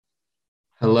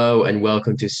Hello and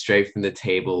welcome to Straight from the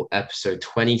Table, episode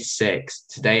 26.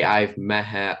 Today I have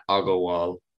Meher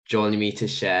Agarwal joining me to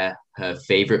share her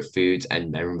favorite foods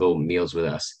and memorable meals with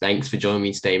us. Thanks for joining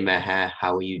me today, Meher.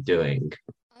 How are you doing?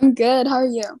 I'm good. How are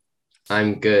you?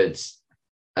 I'm good.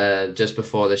 Just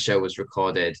before the show was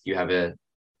recorded, you have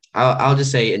I'll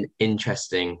just say an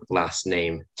interesting last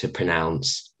name to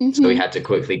pronounce. So we Mm-hmm. had to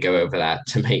quickly go over that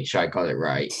to make sure I got it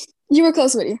right. You were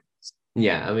close, Woody.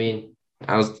 Yeah,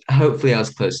 hopefully I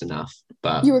was close enough,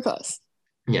 but You were close.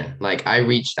 yeah, like I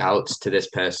reached out to this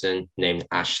person named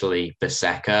Ashley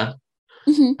Baseka,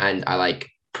 Mm-hmm. and I like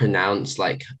pronounced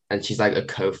like, and she's like a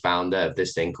co-founder of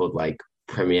this thing called like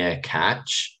Premier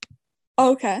Catch,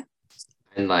 Okay.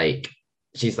 and like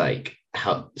she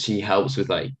helps with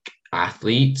like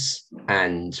athletes,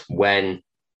 and when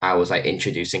I was like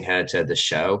introducing her to the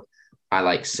show, I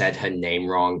like said her name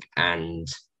wrong and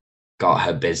got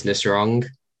her business wrong.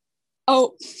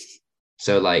 Oh,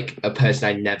 So like a person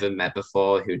I never met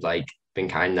before who'd like been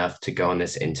kind enough to go on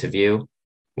this interview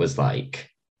was like,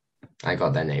 I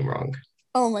got their name wrong.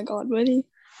 oh my God, Woody.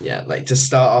 Yeah, like to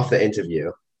start off the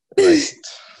interview, like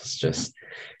it's just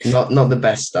not the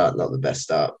best start, not the best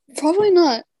start. Probably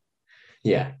not.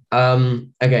 Yeah.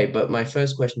 Okay, but my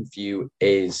first question for you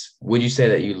is, would you say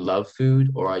that you love food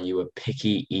or are you a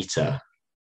picky eater?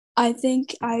 I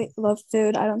think I love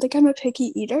food. I don't think I'm a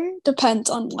picky eater. Depends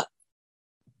on what.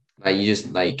 Like you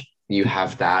just like you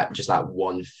have that just that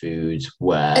one food It's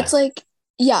where like,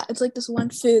 yeah, it's like this one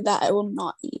food that I will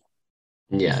not eat.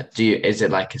 yeah, is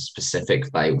it like a specific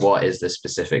like what is the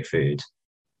specific food?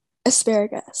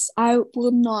 Asparagus. I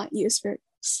will not eat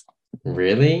asparagus.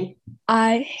 Really?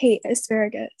 I hate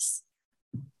asparagus.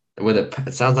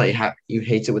 It sounds like you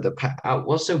hate it with a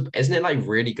also isn't it like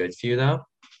really good for you though?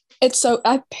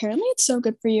 Apparently it's so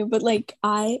good for you, but like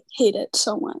I hate it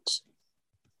so much.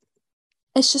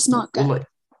 It's just not Well, good.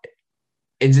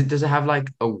 like, does it have like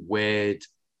a weird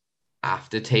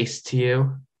aftertaste to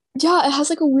you? Yeah, it has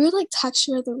like a weird like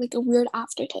texture, like a weird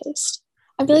aftertaste.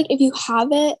 I feel Yeah, like if you have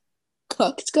it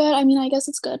cooked good, I mean, I guess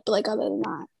it's good, but like other than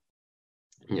that,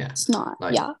 yeah. it's not.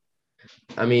 Like, Yeah.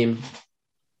 I mean,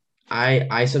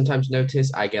 I sometimes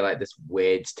notice I get like this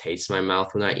weird taste in my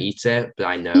mouth when I eat it, but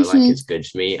I know like Hmm. it's good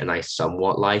for me and I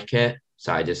somewhat like it.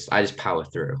 So I just power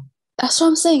through. That's what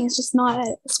I'm saying. It's just not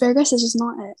it. Asparagus is just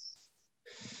not it.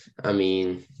 I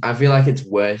mean, I feel like it's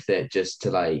worth it just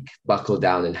to like buckle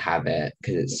down and have it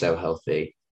because it's so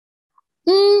healthy.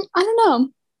 I don't know.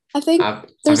 I think I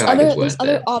feel like it's there's worth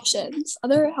other it. options,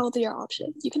 other healthier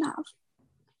options you can have.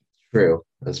 True.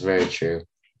 That's very true.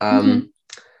 Hmm. Um,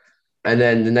 and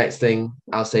then the next thing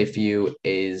I'll say for you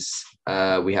is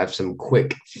we have some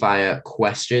quick fire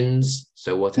questions.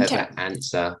 So Okay. whatever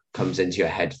answer comes into your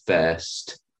head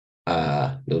first,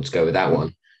 we'll just go with that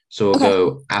one. So we'll Okay.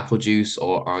 go apple juice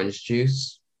or orange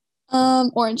juice,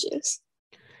 Orange juice,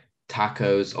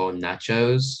 tacos or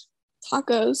nachos,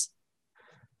 tacos,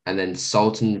 and then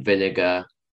salt and vinegar,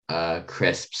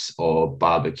 crisps or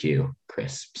barbecue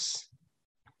crisps.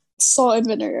 salt and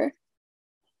vinegar.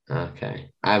 Okay.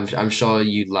 I'm sure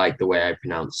you like the way I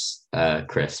pronounce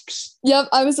crisps. Yep,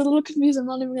 I was a little confused. I'm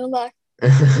not even gonna lie.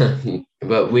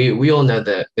 But we all know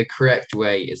that the correct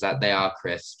way is that they are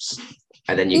crisps,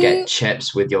 and then you get Mm,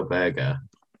 chips with your burger.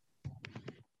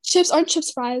 chips aren't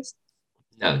chips fries.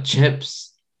 No,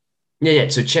 chips. Yeah, yeah.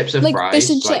 So chips are Like fish fries,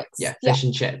 and like chips. yeah, Yeah. fish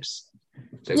and chips.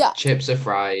 So Yeah. chips are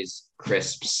fries,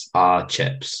 crisps are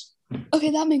chips. Okay,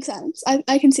 that makes sense.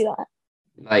 I can see that.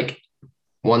 Like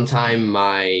one time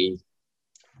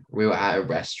we were at a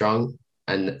restaurant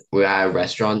and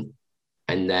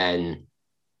then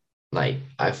like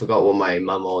I forgot what my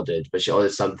mum ordered, but she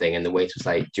ordered something, and the waiter was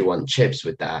like, "Do you want chips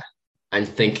with that?" And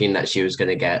thinking that she was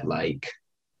gonna get like,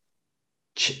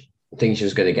 thinking she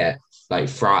was gonna get like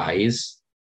fries,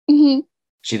 Hmm.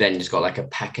 she then just got like a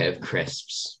packet of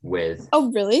crisps with,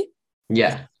 Oh, really?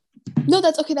 yeah, No,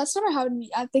 that's okay. That's never happened to me.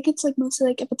 I think it's like mostly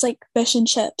like if it's like fish and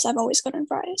chips, I've always gotten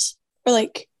fries. Or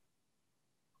like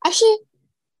actually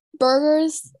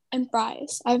burgers and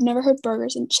fries. I've never heard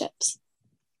burgers and chips.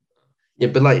 yeah,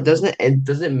 but like, doesn't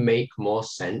it make more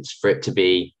sense for it to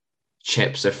be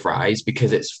chips or fries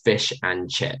because it's fish and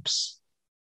chips?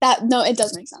 That no, it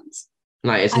does make sense.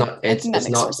 Like, I think that it's makes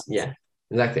more not, sense. yeah,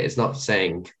 exactly. It's not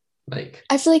saying like,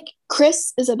 I feel like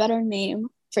Chris is a better name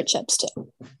for chips too.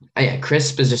 yeah,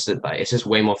 crisp is just like it's just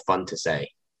way more fun to say.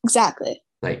 Exactly.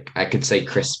 Like I could say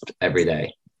crisp every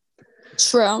day.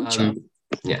 True, true. Um,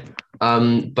 yeah.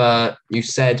 But you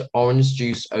said orange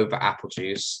juice over apple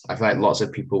juice. I feel like lots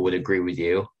of people would agree with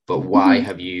you, but why Hmm.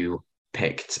 have you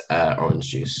picked orange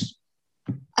juice?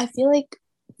 I feel like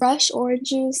fresh orange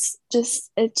juice, just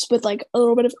it's with like a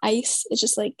little bit of ice. It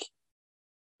just like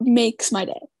makes my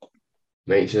day.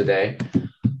 Makes your day.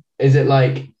 Is it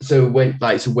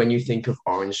when you think of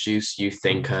orange juice, you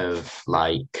think of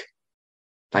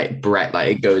bread, like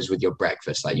it goes with your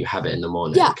breakfast, like you have it in the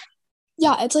morning. Yeah,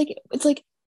 yeah. It's like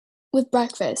with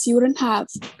breakfast, you wouldn't have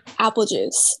apple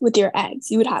juice with your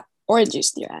eggs. You would have orange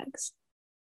juice with your eggs.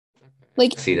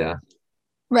 Like, See that.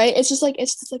 right? It's just like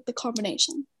the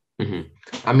combination. Hmm.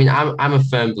 I mean, I'm a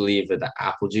firm believer that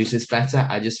apple juice is better.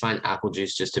 I just find apple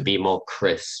juice just to be more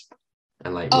crisp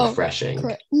and like Oh, refreshing.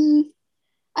 correct.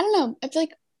 I don't know. I feel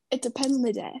like it depends on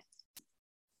the day.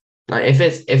 Like if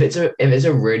it's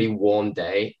a really warm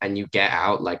day and you get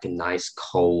out like a nice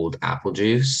cold apple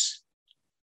juice,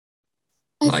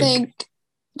 I like think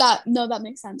that no, that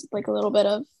makes sense. Like a little bit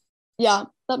of yeah,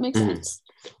 that makes mhm. sense.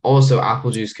 Also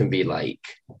apple juice can be like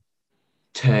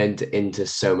turned into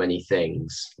so many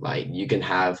things. Like you can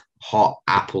have hot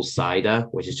apple cider,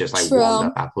 which is just like warmed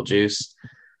up True. apple juice.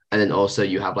 And then also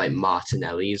you have like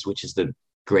Martinelli's, which is the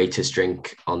greatest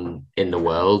drink on in the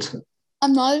world.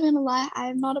 I'm not even gonna lie.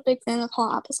 I'm not a big fan of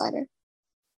hot apple cider.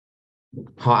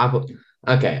 Hot apple.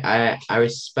 Okay, I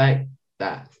respect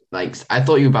that. Like I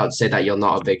thought you were about to say that you're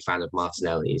not a big fan of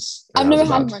Martinelli's, and I've I was never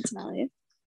had about to, Martinelli.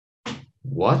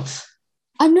 what?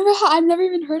 I've never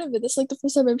even heard of it. This is like the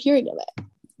first time I'm hearing of it.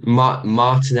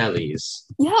 Martinelli's,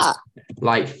 Yeah.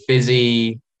 like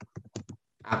fizzy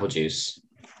apple juice.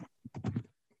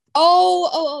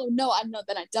 Oh, no, I know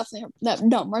that I definitely heard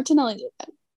no, Martinelli did that.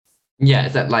 Yeah,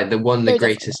 is that like the one of the They're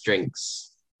definitely greatest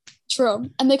drinks? true.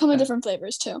 And they come in different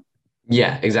flavors too.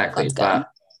 Yeah, exactly. That's good. But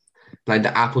like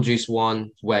the apple juice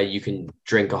one where you can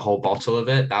drink a whole bottle of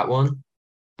it, that one.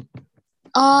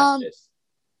 That's Um, just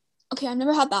okay, I've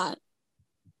never had that.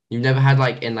 you've never had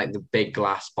like in like the big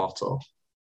glass bottle.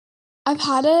 I've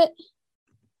had it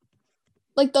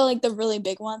like the really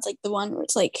big ones, like the one where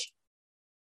it's like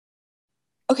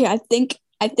okay, I think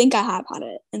I have had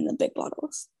it in the big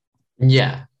bottles.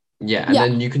 Yeah. Yeah. And Yeah,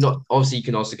 then obviously you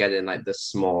can also get it in like the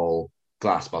small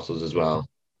glass bottles as well.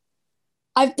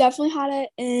 I've definitely had it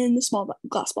in the small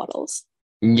glass bottles.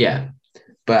 Yeah.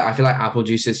 But I feel like apple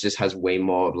juices just has way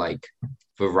more of like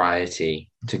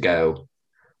variety to go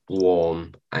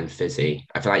warm and fizzy.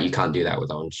 I feel like you can't do that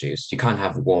with orange juice. You can't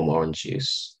have warm orange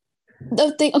juice.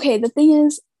 The thing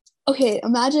is, okay,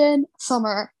 imagine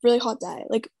summer, really hot day.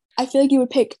 Like I feel like you would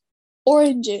pick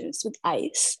orange juice with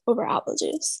ice over apple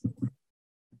juice.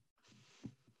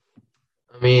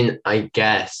 I mean, I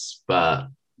guess, but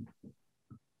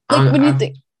Like when you I,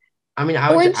 think I mean,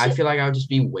 orange, I feel like I would just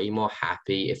be way more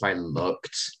happy if I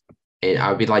looked. I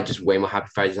would be like just way more happy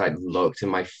if I just like looked in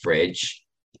my fridge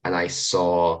and I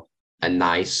saw a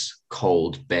nice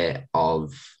cold bit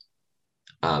of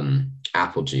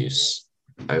apple juice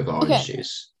over orange okay,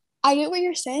 juice. I get what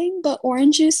you're saying, but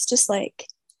orange juice just like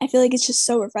I feel like it's just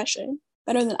so refreshing,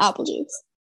 better than apple juice.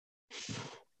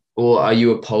 Or are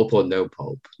you a pulp or no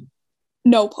pulp?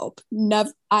 No pulp,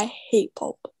 never. I hate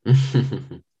pulp.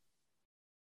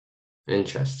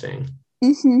 Interesting.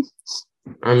 Hmm.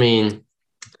 I mean,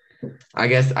 I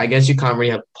guess you can't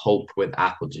really have pulp with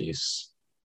apple juice.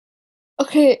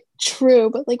 Okay, true,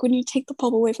 but like when you take the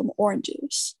pulp away from orange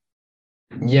juice,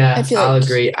 I Yeah, feel I'll like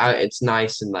agree. It's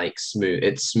nice and like smooth.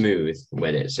 It's smooth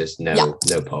when it's just yeah,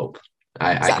 no pulp.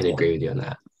 I can exactly, agree with you on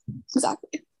that.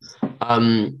 exactly.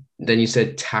 Then you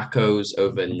said tacos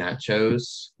over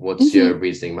nachos. What's Hmm. your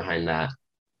reasoning behind that?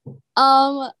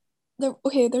 Um,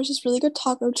 there's this really good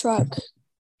taco truck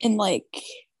in like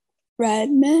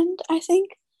Redmond, I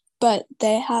think, but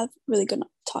they have really good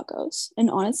tacos. And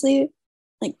honestly,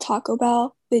 like Taco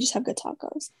Bell, they just have good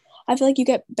tacos. I feel like you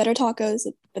get better tacos,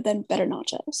 but then better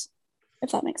nachos,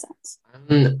 if that makes sense.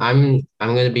 I'm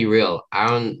gonna be real. I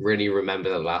don't really remember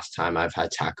the last time I've had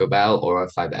Taco Bell or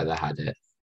if I've ever had it.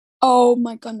 Oh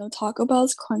my god, no, Taco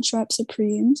Bell's Crunchwrap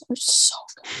Supremes are so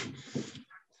good.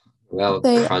 Well,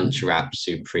 They Crunch Wrap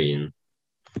Supreme.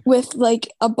 with like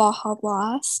a Baja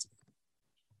Blast,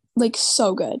 like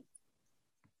so good.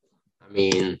 I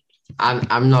mean,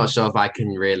 I'm not sure if I can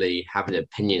really have an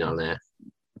opinion on it.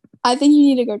 I think you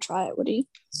need to go try it, Woody.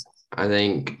 I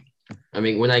think, I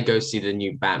mean, when I go see the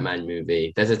new Batman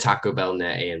movie, there's a Taco Bell near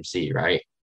AMC, right?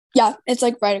 Yeah, it's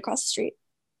like right across the street.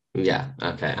 Yeah,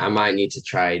 okay. I might need to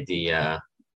try the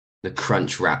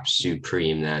Crunch Wrap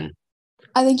Supreme then.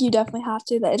 I think you definitely have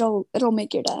to. That it'll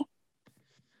make your day.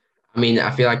 I mean,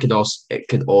 I feel like it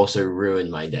could also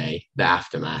ruin my day, the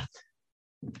aftermath.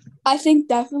 I think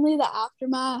definitely the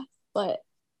aftermath, but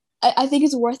I think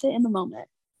it's worth it in the moment.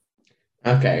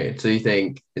 Okay, so you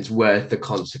think it's worth the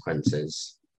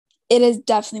consequences? It is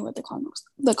definitely worth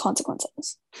the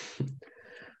consequences.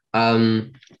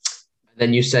 Um,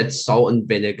 then you said salt and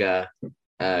vinegar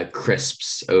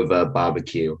crisps over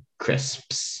barbecue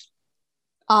crisps.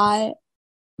 I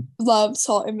love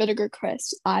salt and vinegar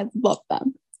crisps. I love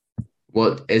them.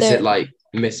 What is it They're like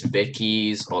Miss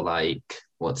Vicky's or like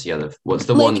what's the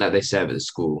one like that they serve at the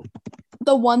school?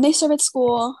 the one they serve at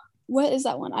school. What is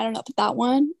that one? I don't know, but that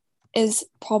one is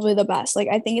probably the best. Like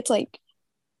I think it's like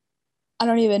I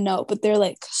don't even know, but they're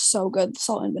like so good. The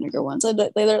salt and vinegar ones. They're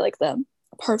like the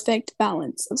perfect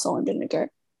balance of salt and vinegar.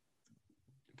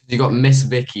 You got Miss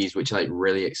Vicky's, which are like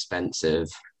really expensive.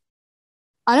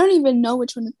 I don't even know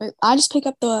which one. I just pick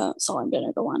up the salt and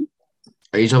vinegar one.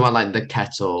 Are you talking about like the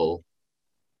kettle?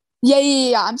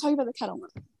 Yeah. I'm talking about the kettle one.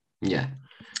 Yeah.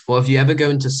 Well, if you ever go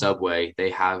into Subway, they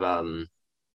have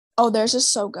Oh, theirs is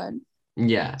so good.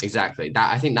 yeah, exactly.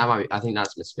 I think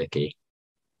that's Miss Vicky.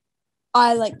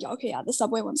 I like okay, yeah, the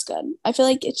Subway one's good. I feel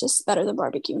like it's just better than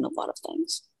barbecue in a lot of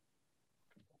things.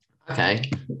 Okay.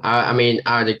 I mean,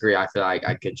 I would agree. I feel like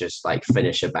I could just like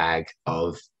finish a bag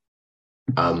of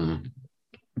um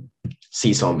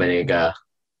sea salt and vinegar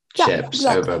Yeah, chips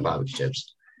over exactly. barbecue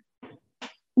chips.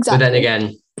 But then Exactly.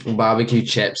 again, barbecue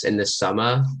chips in the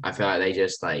summer, I feel like they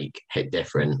just like hit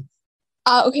different.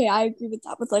 Okay, I agree with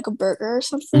that with like a burger or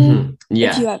something. If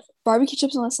Yeah. you have barbecue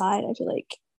chips on the side, I feel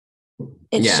like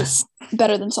it's Yeah. just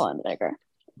better than salt and vinegar.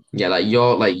 Yeah, like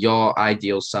your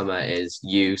ideal summer is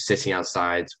you sitting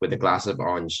outside with a glass of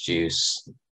orange juice,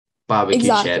 barbecue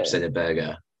chips, Exactly. and a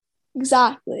burger.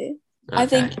 Exactly. I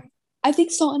Okay. think I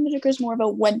think salt and vinegar is more of a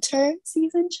winter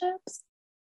season chips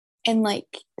and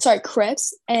like sorry,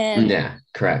 crisps and Yeah,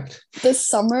 correct. the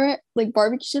summer like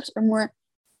barbecue chips are more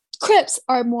crisps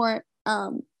are more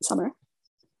summer.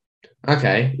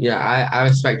 Okay. Yeah, I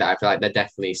respect that. I feel like they're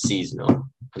definitely seasonal,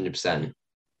 100%.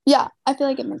 Yeah, I feel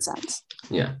like it makes sense.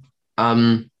 Yeah.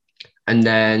 Um, and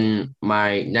then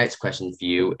my next question for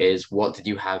you is what did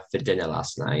you have for dinner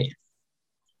last night?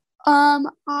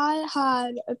 I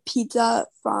had a pizza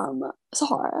from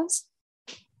Sahara's.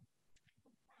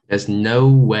 There's no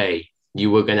way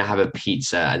you were gonna have a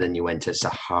pizza and then you went to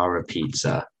Sahara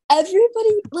Pizza.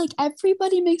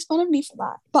 Everybody makes fun of me for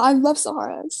that, but I love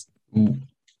Sahara's.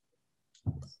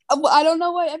 I don't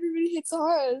know why everybody hates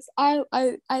Sahara's. I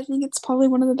think it's probably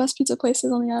one of the best pizza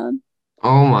places on the island.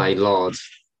 Oh my Lord.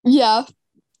 Yeah,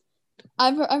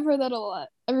 I've heard that a lot.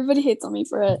 Everybody hates on me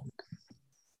for it.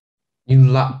 You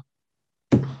love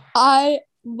I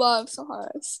love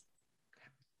Sahara's.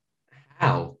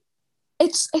 how?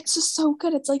 It's just so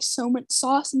good. It's like so much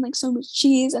sauce and like so much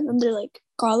cheese, and then they're like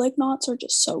garlic knots are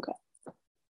just so good.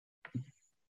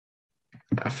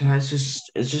 I feel like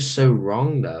it's just so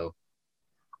wrong though.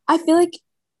 I feel like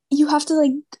you have to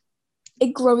like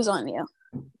it grows on you.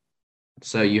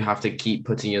 So you have to keep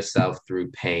putting yourself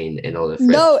through pain in order for it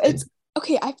No, to. it's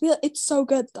okay. I feel it's so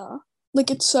good though. Like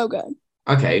it's so good.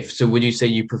 Okay, so would you say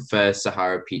you prefer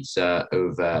Sahara pizza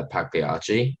over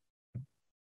Pagliacci?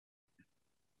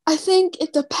 I think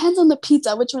it depends on the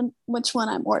pizza, which one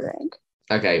I'm ordering.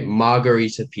 Okay,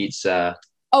 margarita pizza.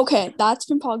 Okay, that's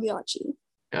from Pagliacci.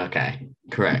 Okay,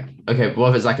 correct. Okay, but what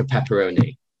if it's like a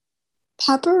pepperoni?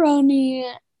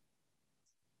 Pepperoni.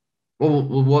 Well,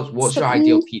 what's your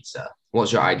ideal Mm, pizza?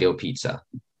 What's your ideal pizza?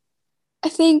 I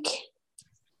think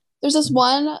there's this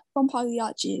one from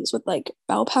Pagliacci's with like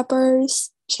bell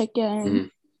peppers, chicken,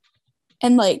 Mhm.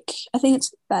 and like I think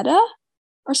it's feta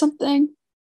or something.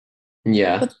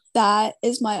 Yeah, But that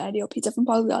is my ideal pizza from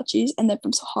Pagliacci's, and then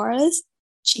from Sahara's,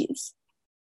 cheese.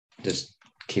 just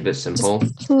keep it Just simple.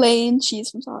 plain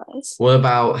cheese from Sahara's. What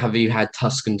about have you had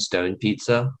Tuscan Stone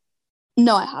pizza?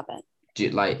 No, I haven't. Do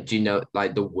you know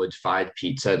like the wood fired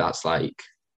pizza that's like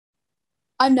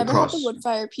I've never had the across wood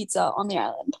fire pizza on the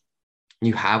island.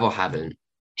 you have or haven't?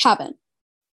 Haven't.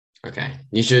 Okay.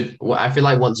 You should well, I feel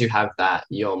like once you have that,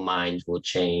 your mind will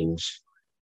change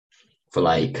for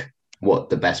like what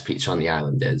the best pizza on the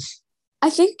island is. I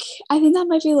think I think that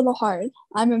might be a little hard.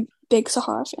 I'm a big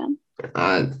Sahara fan.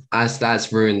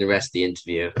 That's ruined the rest of the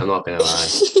interview. I'm not gonna lie.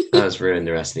 That's ruined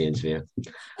the rest of the interview.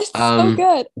 It's so Um,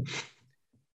 good.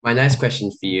 my next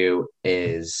question for you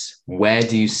is where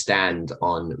do you stand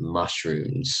on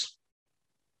mushrooms?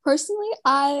 Personally,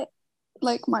 I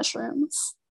like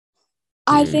mushrooms.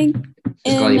 I think Hmm.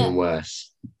 It's got in even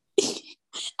worse.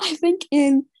 I think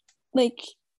in like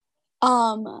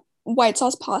white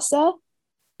sauce pasta,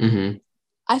 Hmm.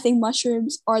 I think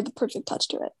mushrooms are the perfect touch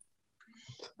to it.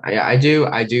 I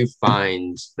do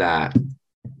find that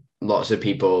lots of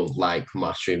people like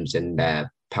mushrooms in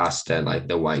their pasta, like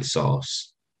the white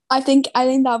sauce. I think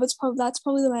that's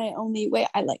probably my only way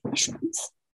I like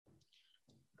mushrooms.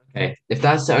 Okay, if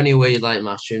that's the only way you like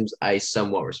mushrooms, I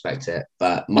somewhat respect it.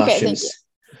 But Okay, thank you.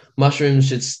 mushrooms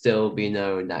should still be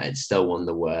known that it's still one of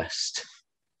the worst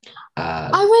uh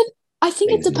I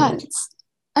think it things in the world. depends.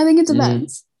 I think it Mm,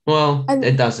 depends. well, I,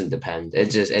 it doesn't depend.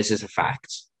 It's just a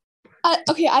fact.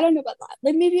 okay, I don't know about that.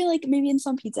 Like maybe in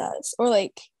some pizzas or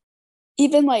like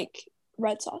even like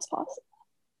red sauce pasta.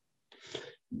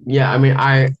 Yeah, I mean,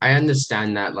 I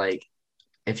understand that like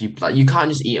if you like you can't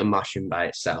just eat a mushroom by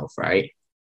itself, right?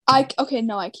 I okay,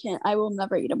 no, I can't. I will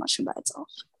never eat a mushroom by itself.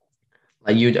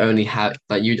 Like you'd only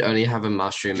have a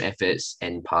mushroom if it's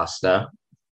in pasta.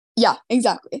 Yeah,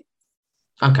 exactly.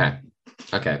 Okay.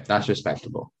 Okay, that's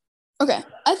respectable. Okay,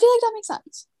 I feel like that makes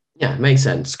sense. Yeah, makes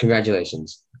sense.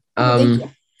 Congratulations. Okay, thank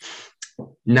Um,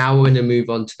 you. now we're gonna move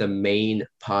on to the main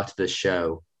part of the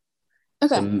show, the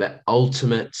Okay,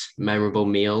 ultimate memorable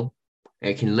meal.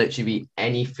 It can literally be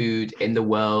any food in the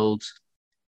world,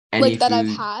 any like that I've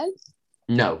food. had.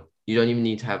 No, you don't even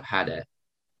need to have had it.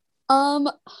 Um,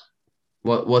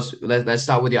 Let's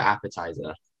start with your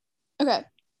appetizer. okay.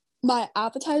 My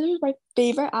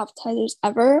favorite appetizers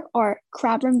ever are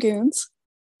crab rangoons.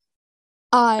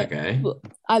 I Okay.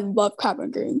 I love crab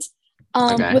rangoons.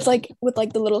 Okay. With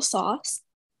like the little sauce.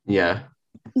 Yeah.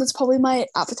 That's probably my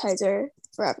appetizer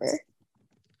forever.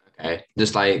 Okay.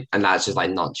 And that's just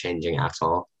like not changing at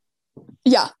all.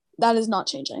 Yeah, that is not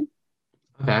changing.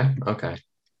 Okay. Okay.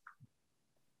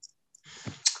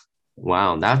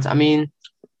 Wow. I mean,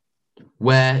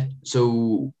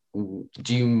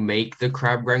 do you make the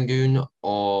crab rangoon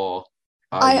or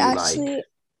are I you like, actually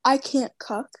I can't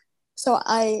cook, so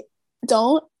I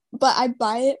don't, but I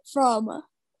buy it from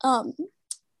um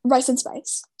Rice and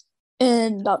Spice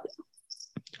in Dublin.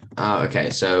 oh, okay.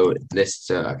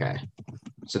 Okay.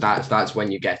 So that's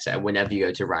when you get it. Whenever you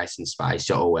go to Rice and Spice,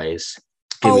 you always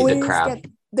give me the Always crab. get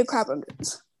the crab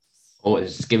rangoons.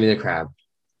 Always give me the crab.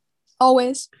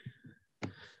 Always.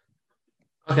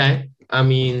 Okay. I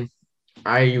mean,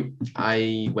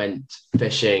 I went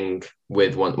fishing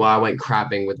with one. Well, I went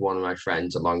crabbing with one of my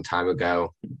friends a long time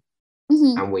ago,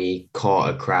 Hmm. and we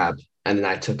caught a crab, and then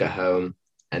I took it home,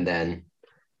 and then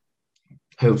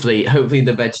hopefully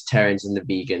the vegetarians and the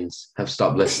vegans have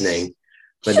stopped listening.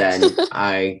 But then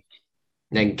I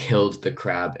then killed the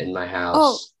crab in my Oh,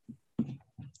 house,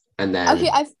 and okay.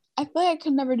 then I feel like I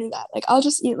could never do that. Like I'll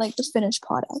just eat like the finished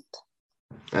product.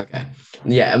 okay,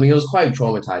 yeah. I mean, it was quite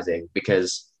traumatizing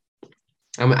because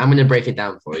I'm gonna break it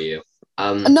down for you.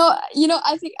 Um. No,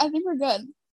 I think we're good.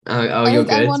 Oh, I you're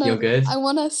think good. You're good. I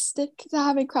wanna stick to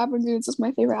having crab rangoons as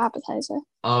my favorite appetizer.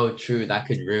 Oh, true. That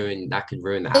could ruin the It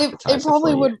appetizer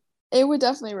probably for you. would it would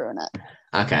definitely ruin it.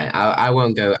 Okay, I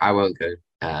won't go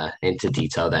into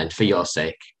detail then for your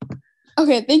sake.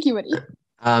 Okay, thank you, Woody.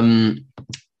 Um,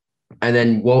 and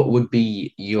then what would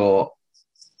be your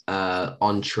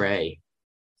entree?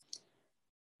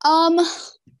 Um,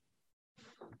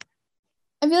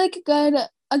 I feel like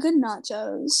a good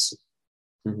nachos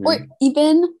or Hmm.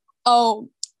 even oh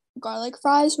garlic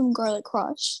fries from Garlic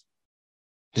Crush.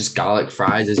 Just garlic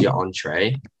fries as your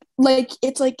entree. Like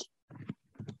it's like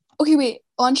okay, wait,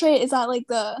 entree is that like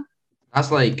the That's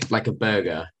like a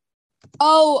burger.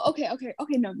 oh okay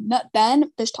no not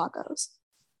then fish tacos.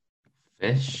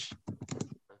 Fish.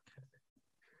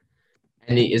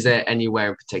 Is there anywhere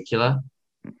in particular?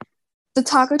 The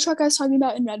taco truck I was talking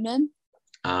about in Redmond,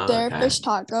 Oh, their okay. fish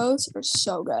tacos are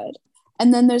so good.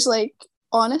 And then there's like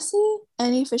honestly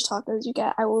any fish tacos you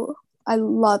get, I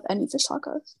love any fish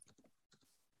tacos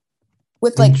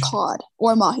with like Int- cod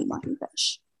or mahi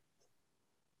fish.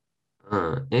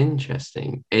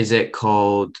 Interesting. Is it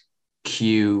called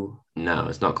Q? No,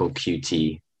 it's not called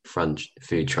QT Front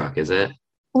Food Truck, is it?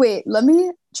 Wait, let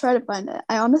me try to find it.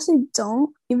 I honestly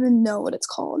don't even know what it's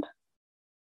called.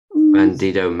 Mm,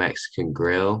 Bandito Mexican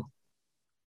Grill.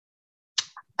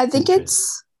 I think Interesting.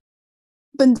 it's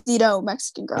Bandito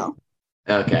Mexican Grill.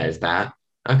 Okay, is that?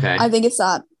 Okay. I think it's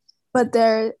that. But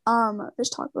their fish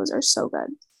tacos are so good.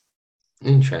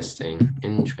 Interesting.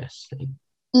 Interesting.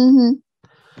 Mm-hmm.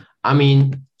 I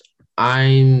mean,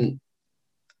 I'm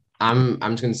I'm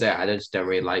just gonna say I just don't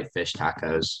really like fish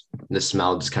tacos. The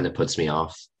smell just kind of puts me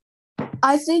off.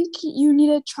 I think you need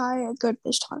to try a good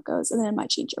fish tacos and then it might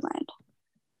change your mind.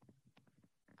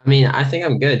 I mean, I think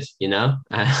I'm good, you know?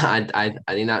 I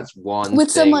think that's one With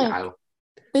some thing like I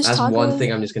fish that's one tacos,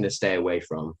 thing I'm just gonna stay away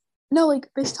from. no, like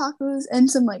fish tacos and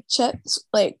some like chips,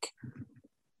 like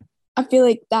I feel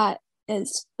like that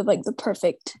is like the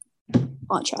perfect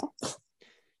entree.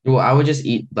 Well, I would just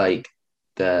eat like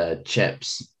the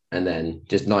chips and then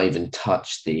just not even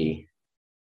touch the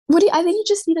What do you, I think you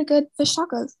just need a good fish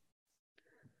tacos.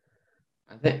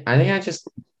 I think I just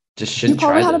shouldn't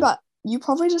try them. You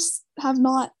probably just have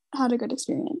not had a good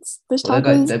experience. Fish Well,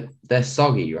 they're like tacos, they're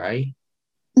soggy, right?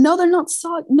 No, they're not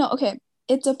soggy. No, okay.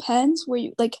 It depends where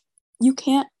you like. You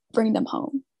can't bring them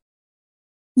home.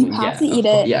 You have Yeah, to eat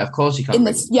it of course you can't in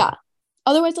bring this. them Yeah. home.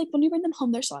 Otherwise, like when you bring them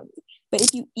home, they're soggy. But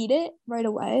if you eat it right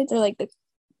away, they're like the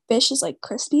fish is like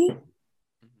crispy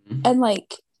Mhm. and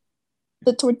like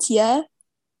the tortilla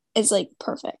is like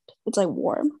perfect. It's like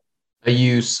warm.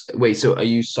 Wait, so are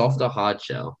you soft or hard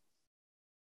shell?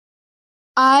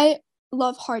 I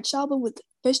love hard shell, but with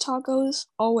fish tacos,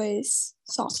 always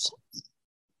soft.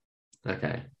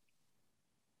 Okay,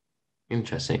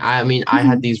 interesting. I mean, I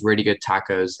had Mhm. these really good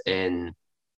tacos in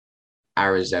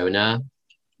Arizona.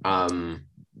 Um,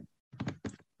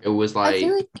 it was I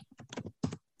feel like, like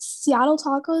Seattle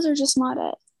tacos are just not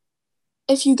it.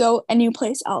 If you go any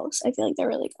place else, I feel like they're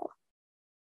really good.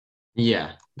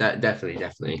 yeah, that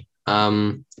definitely.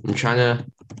 I'm trying to.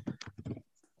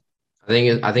 I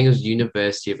think it was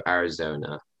University of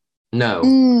Arizona. No,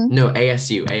 Mm. no,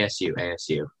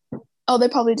 ASU. Oh, they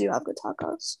probably do have good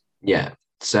tacos. Yeah.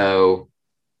 So,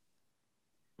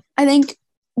 I think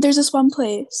there's this one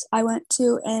place I went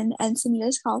to in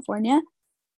Encinitas, California.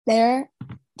 Their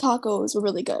tacos were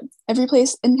really good. Every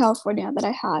place in California that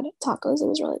I had tacos, it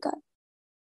was really good.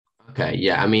 okay,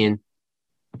 yeah. I mean,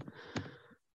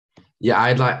 yeah,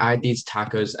 I had these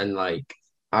tacos and like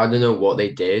I don't know what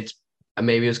they did. And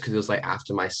maybe it was because it was like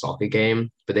after my soccer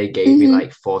game, but they gave me Mm-hmm.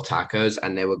 like four tacos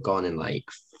and they were gone in like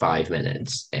 5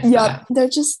 minutes, if Yep, that. they're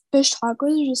just fish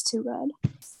tacos are just too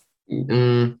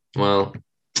good. Well,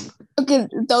 Okay,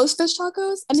 those fish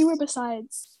tacos, anywhere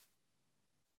besides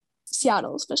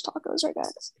Seattle's fish tacos are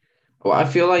good. well, I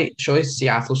feel like surely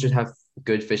Seattle should have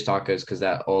good fish tacos because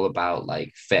they're all about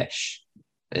like fish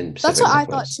in That's Pacific what I thought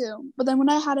Northwest. too. But then when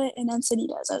I had it in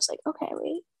Encinitas, I was like, okay,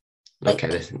 wait, Okay,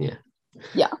 like, listen, yeah.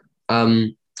 yeah.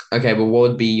 Um, okay, but what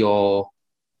would be your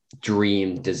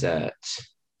dream dessert?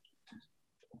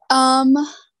 Um,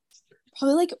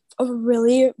 Probably like a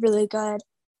really, really good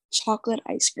chocolate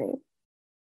ice cream.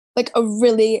 Like a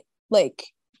really, like,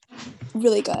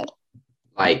 really good.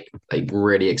 Like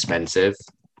really expensive?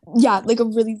 Yeah, like a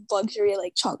really luxury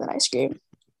like chocolate ice cream.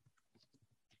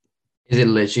 Is it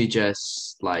literally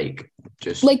just like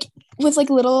just Like with like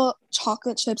little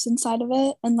chocolate chips inside of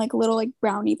it and like little like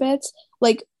brownie bits.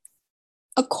 Like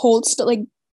a Cold Stone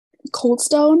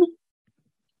yeah,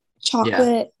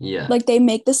 chocolate. yeah. Like they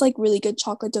make this like really good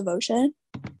chocolate devotion.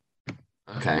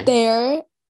 Okay. Their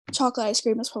chocolate ice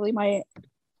cream is probably my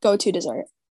go-to dessert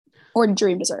or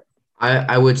dream dessert.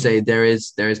 I would say there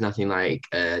is nothing like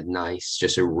a nice,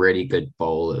 just a really good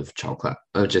bowl of chocolate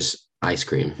or just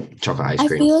chocolate ice I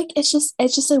cream. feel like it's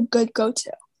just a good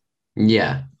go-to.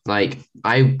 Yeah, like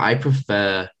I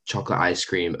prefer chocolate ice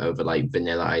cream over like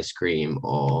vanilla ice cream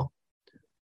or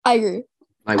I agree.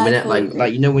 like I when it fully agree.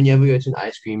 like you know when you ever go to an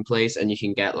ice cream place and you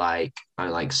can get like I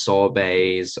don't know, like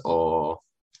sorbets or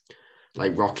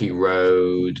like Rocky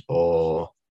Road or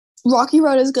Rocky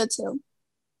Road is good too.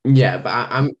 yeah, but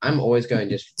I'm always going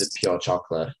just for the pure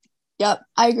chocolate. Yep,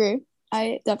 I agree.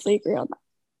 I definitely agree on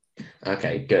that.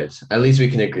 Okay, good. At least we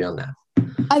can agree on that.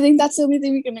 I think that's the only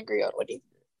thing we can agree on, Woody.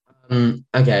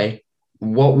 Okay,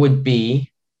 what would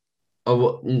be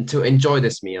to enjoy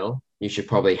this meal? You should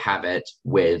probably have it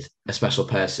with a special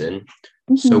person.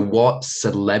 So, Mm-hmm. what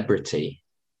celebrity,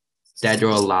 dead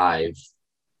or alive,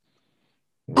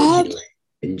 would Um, you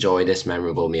enjoy this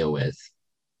memorable meal with?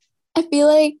 I feel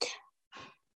like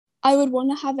I would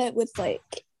want to have it with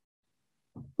like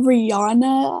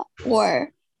Rihanna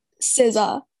or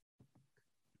SZA.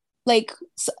 Like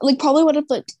probably one of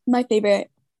like my favorite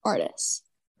artists.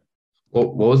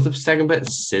 What was the second bit?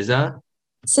 Scissor?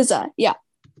 SZA, yeah.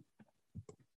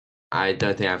 I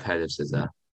don't think I've heard of Scissor.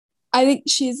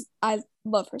 I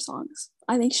love her songs.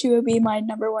 I think she would be my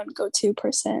number one go-to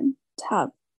person to have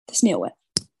this meal with.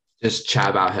 Just chat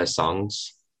about her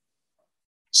songs.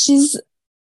 She's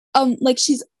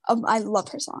she's I love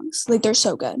her songs. Like they're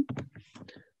so good.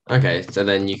 Okay, so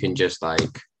then you can just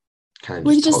like kind of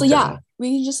We just could just talk to yeah, her,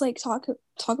 we can just like talk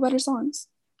about her songs.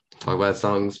 talk about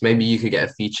songs. Maybe you could get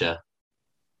a feature.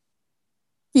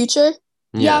 Future?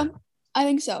 Yeah, Yeah. I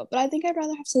think so. But I think I'd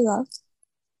rather have SZA.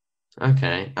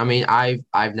 Okay. I mean,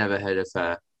 I've never heard of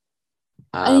her.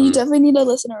 I think you Um, definitely need to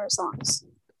listen to her songs.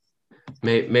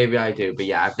 maybe I do, but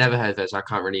yeah, I've never heard of her, so I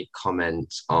can't really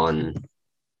comment on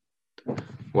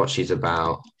what she's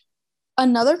about.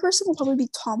 Another person will probably be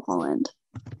Tom Holland.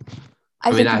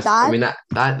 I think I that mean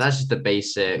that's just the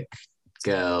basic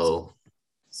girl.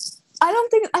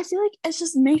 I feel like it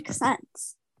just makes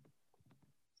sense.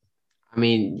 I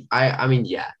mean,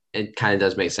 yeah, it kind of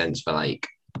does make sense for like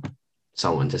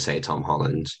someone to say Tom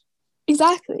Holland.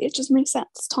 Exactly. It just makes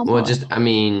sense. Tom Well, Holland. just I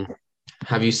mean,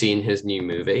 have you seen his new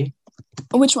movie?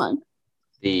 Which one?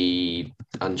 the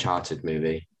Uncharted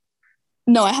movie.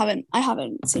 No, I haven't. I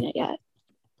haven't seen it yet. I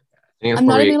think it's I'm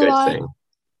not probably a even gonna good lie. thing.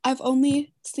 I've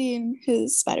only seen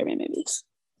his Spider-Man movies.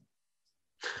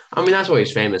 I mean, that's what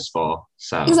he's famous for.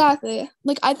 So, Exactly.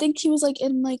 Like I think he was like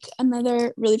in like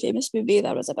another really famous movie that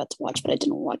I was about to watch, but I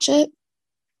didn't watch it.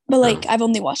 But like oh. I've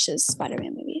only watched his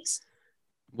Spider-Man movies.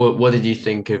 What did you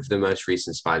think of the most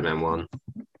recent Spider-Man one?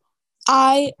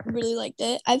 I really liked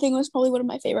it. I think it was probably one of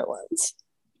my favorite ones.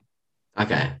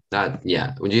 Okay, that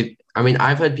yeah. Would you? I mean,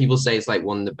 I've heard people say it's like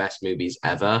one of the best movies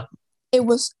ever. It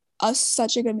was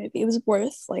such a good movie. It was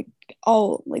worth like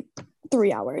all like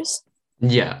 3 hours.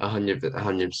 Yeah,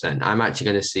 100%. I'm actually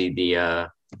going to see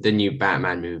the new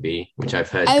Batman movie, which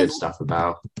I've heard I've good stuff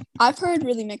about. I've heard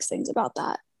really mixed things about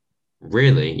that.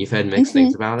 Really? You've heard mixed hmm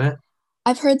things about it?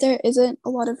 I've heard there isn't a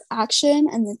lot of action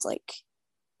and it's like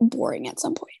boring at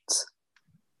some points.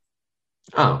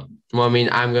 Oh, well, I mean,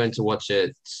 I'm going to watch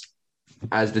it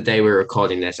as the day we're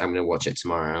recording this. I'm going to watch it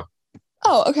tomorrow.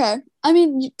 Oh, okay. I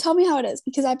mean, tell me how it is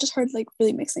because I've just heard like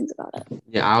really mixed things about it.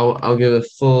 Yeah, I'll give a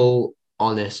full,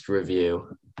 honest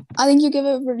review. I think you give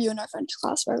a review in our French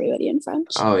class for everybody in French.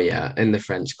 Oh yeah, in the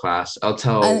French class,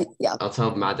 I yeah, I'll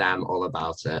tell Madame all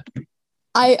about it.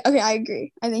 I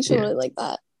agree. I think she'll Yeah, really like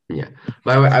that. yeah.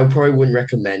 But I probably wouldn't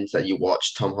recommend that you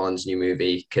watch Tom Holland's new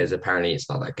movie because apparently it's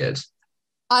not that good.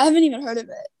 I haven't even heard of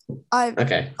it. I've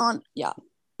Okay, on yeah,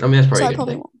 I mean that's so probably I a good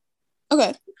probably thing. won't.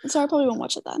 Okay, so I probably won't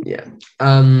watch it then.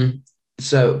 Yeah.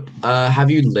 So,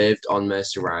 have you lived on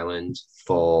Mercer Island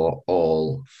for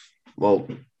well,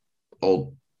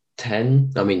 all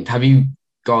 10? I mean, have you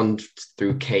gone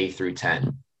through K through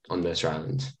 10 on Mercer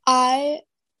Island? I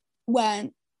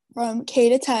went from K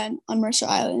to 10 on Mercer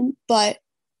Island, but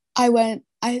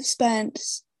I spent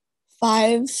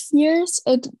 5 years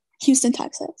at Houston,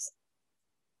 Texas.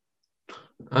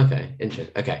 Okay,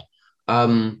 interesting. Okay.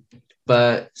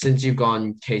 But since you've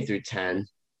gone K through 10,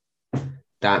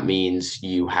 that means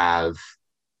you have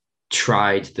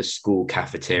tried the school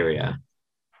cafeteria.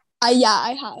 Yeah,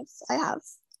 I have. I have.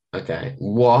 Okay.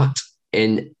 What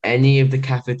in any of the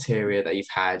cafeteria that you've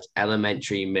had,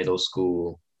 elementary, middle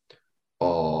school,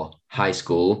 or high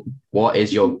school, what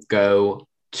is your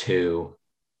go-to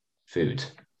food?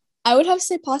 I would have to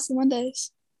say pasta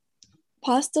Mondays.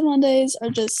 Pasta Mondays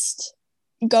are just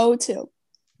go to.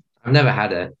 I've never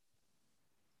had it.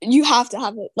 You have to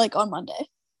have it like on Monday.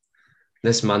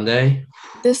 This Monday?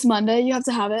 This Monday, you have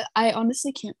to have it. I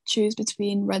honestly can't choose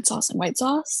between red sauce and white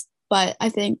sauce, but I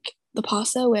think the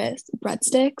pasta with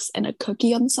breadsticks and a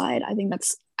cookie on the side, I think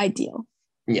that's ideal.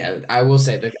 Yeah, I will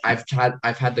say that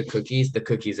I've had the cookies. The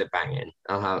cookies are banging.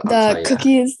 I'll tell The you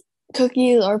that.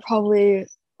 cookies are probably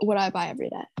what I buy every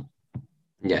day.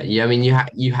 Yeah, yeah. I mean,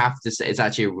 you have to say it's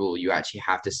actually a rule. You actually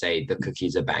have to say the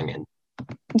cookies are banging.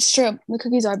 It's true. The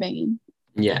cookies are banging.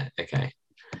 Yeah, okay.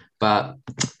 But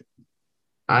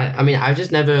I mean, I've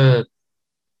just never.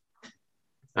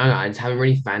 I don't know. I just haven't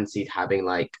really fancied having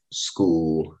like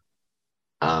school.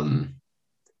 Um,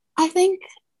 I think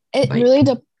it really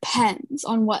like depends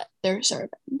on what they're serving.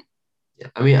 yeah.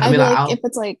 I I mean, feel like like I'll if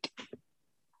it's like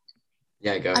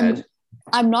yeah. Go I'm ahead.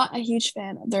 I'm not a huge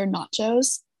fan of their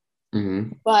nachos,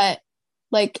 Hmm. but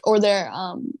like or their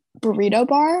burrito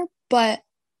bar, but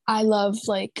I love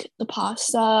like the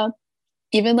pasta,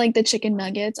 even like the chicken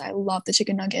nuggets. I love the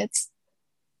chicken nuggets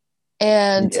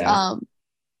and Yeah.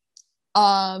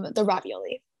 the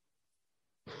ravioli.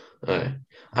 Alright.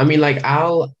 I mean, like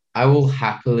I will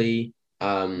happily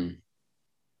I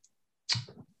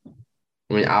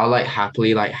mean I'll like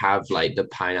happily like have like the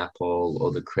pineapple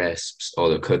or the crisps or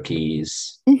the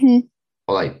cookies hmm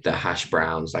or like the hash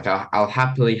browns. Like I'll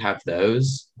happily have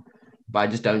those, but I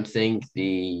just don't think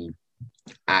the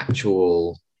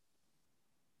actual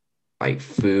like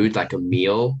food, like a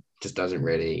meal, just doesn't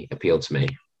really appeal to me.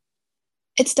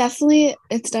 it's definitely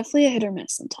a hit or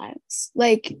miss sometimes.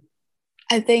 Like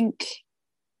I think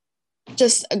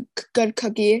just a good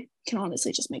cookie can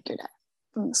honestly just make your day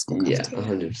from the school Yeah, cafeteria.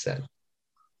 100%.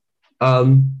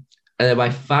 And then my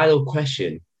final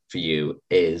question for you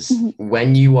is Mhm.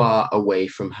 when you are away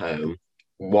from home,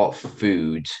 what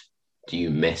food do you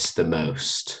miss the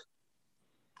most?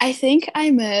 I think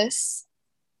I miss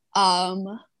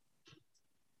um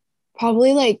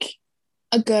probably like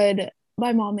a good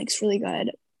my mom makes really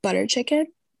good butter chicken.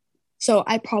 So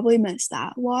I probably miss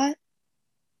that a lot.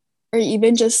 Or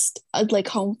even just like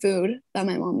home food that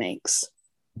my mom makes.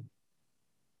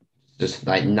 Just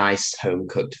like nice home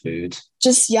cooked food.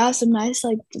 Just yeah, some nice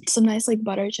like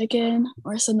butter chicken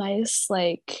or some nice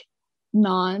like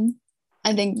naan.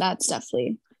 I think that's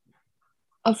definitely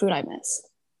a food I miss.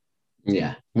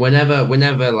 Yeah. Whenever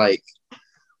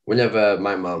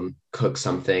my mum cook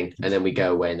something and then we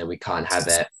go away and then we can't have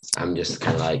it. I'm just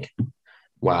kind of like,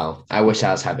 wow, I wish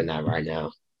I was having that right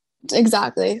now.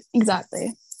 Exactly.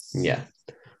 Exactly. Yeah.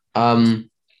 Um,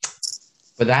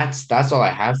 but that's all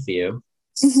I have for you.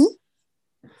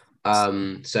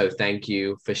 Hmm. So thank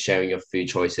you for sharing your food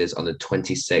choices on the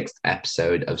 26th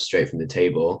episode of Straight from the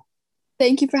Table.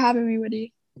 Thank you for having me,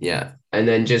 Woody. Yeah. And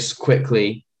then just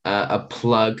quickly, a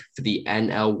plug for the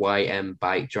NLYM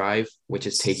bike drive, which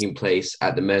is taking place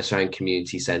at the Mercer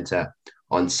Community Centre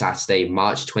on Saturday,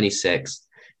 March 26th,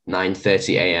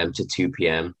 9:30 a.m. to 2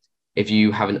 p.m. If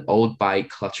you have an old bike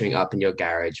cluttering up in your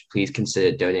garage, please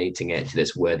consider donating it to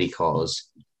this worthy cause.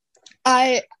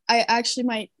 I actually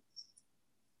might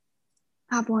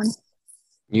have one.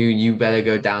 You better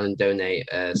go down and donate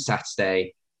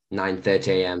Saturday, 9:30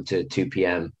 a.m. to 2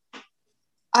 p.m.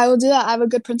 I will do that. I have a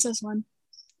good princess one.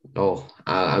 Oh,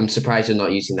 I'm surprised you're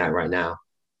not using that right now.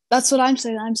 That's what I'm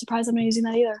saying. I'm surprised I'm not using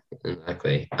that either.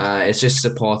 Exactly. It's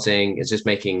just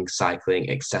making cycling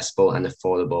accessible and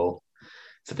affordable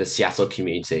for the Seattle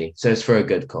community. So it's for a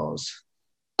good cause.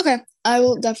 Okay. I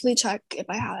will definitely check if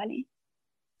I have any.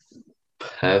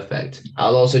 Perfect.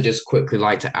 I'll also just quickly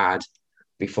like to add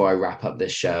before I wrap up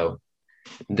this show,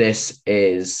 this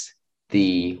is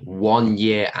the 1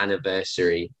 year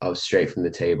anniversary of Straight from the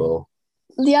Table.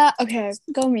 Yeah, okay.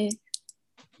 Go me.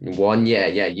 1 year,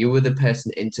 yeah, you were the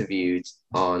person interviewed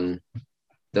on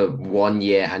the 1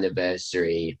 year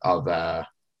anniversary of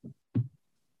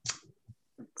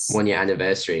 1 year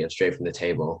anniversary of Straight from the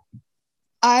Table.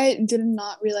 I did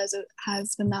not realize it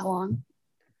has been that long.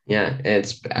 Yeah,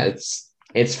 it's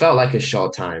felt like a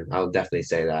short time. I'll definitely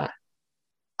say that.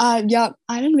 Yeah,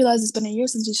 I didn't realize it's been a year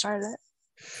since we started it.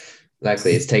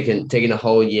 Likely, it's taken a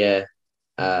whole year.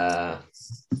 Uh,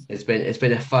 it's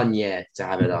been a fun year to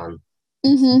have it on.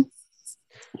 Mm-hmm.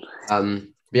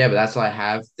 Yeah, but that's all I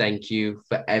have. Thank you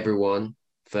for everyone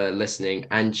for listening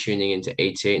and tuning into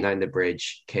 88.9 The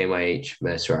Bridge, KMIH,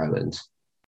 Mercer Island.